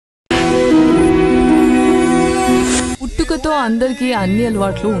ఇంట్లో అందరికీ అన్ని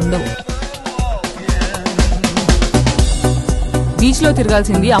అలవాట్లు ఉండవు. బీచ్ లో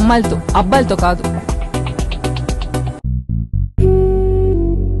తిరగాల్సింది అమ్మాయిలతో, అబ్బాయిలతో కాదు.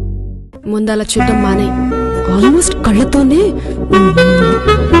 ముందలా చూడడం మానే. ఆల్మోస్ట్ కళ్ళతోనే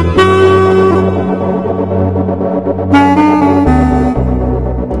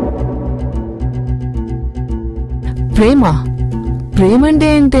ప్రేమ. ప్రేమ అంటే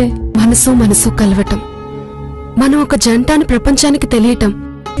ఏంటే? మనసు మనసు కలవటం, మనం ఒక జంట అని ప్రపంచానికి తెలియటం.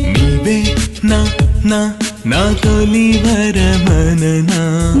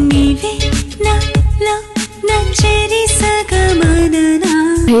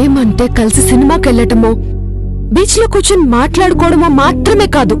 ప్రేమ అంటే కలిసి సినిమాకి వెళ్ళటమో, బీచ్ లో కూర్చొని మాట్లాడుకోవడమో మాత్రమే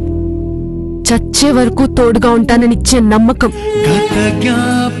కాదు, చచ్చే వరకు తోడుగా ఉంటానని ఇచ్చే నమ్మకం. గత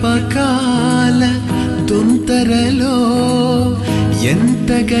జ్ఞాపకాల తుంతరలో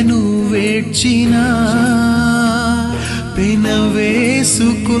ఎంతగా నువ్వేడ్చినా,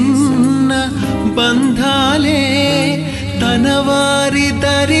 పెనవేసుకున్న బంధాలే తన వారి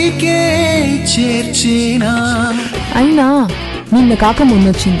దరికే చేర్చినా. అయినా నిన్న కాక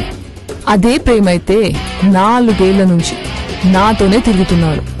మొన్నొచ్చింది. అదే ప్రేమైతే 4 ఏళ్ల నుంచి నాతోనే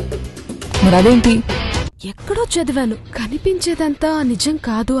తిరుగుతున్నాడు. మరి అదేంటి? ఎక్కడో చదివాను, కనిపించేదంతా నిజం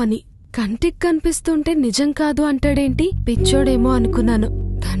కాదు అని. కంటికి కనిపిస్తుంటే నిజం కాదు అంటాడేంటి? పిచ్చోడేమో అనుకున్నాను.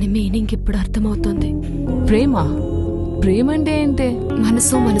 దాని మీనింగ్ ఇప్పుడు అర్థమవుతుంది. ప్రేమ. ప్రేమ అంటే ఏంటే?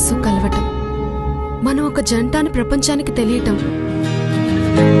 మనసు మనసు కలవటం, మనం ఒక జంట అని ప్రపంచానికి తెలియటం.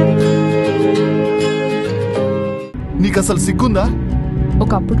 నీకసలు సిగ్గుందా?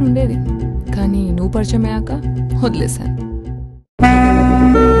 ఒకప్పుడు ఉండేది, కానీ నువ్వు పరిచయం అయ్యాక వదిలేశాను.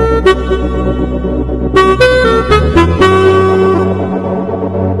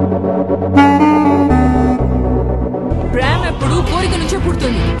 ప్రేమ ఎప్పుడు కోరిక నుంచే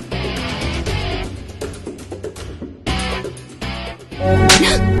పుడుతుంది.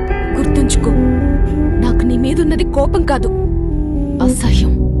 గుర్తుంచుకో, నాకు నీ మీదున్నది కోపం కాదు,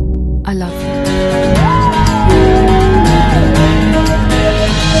 అసహ్యం. అలా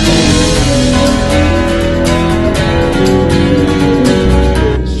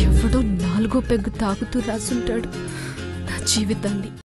ఎవడో 4వ పెగ్గు తాగుతూ రాసుంటాడు నా జీవితాన్ని.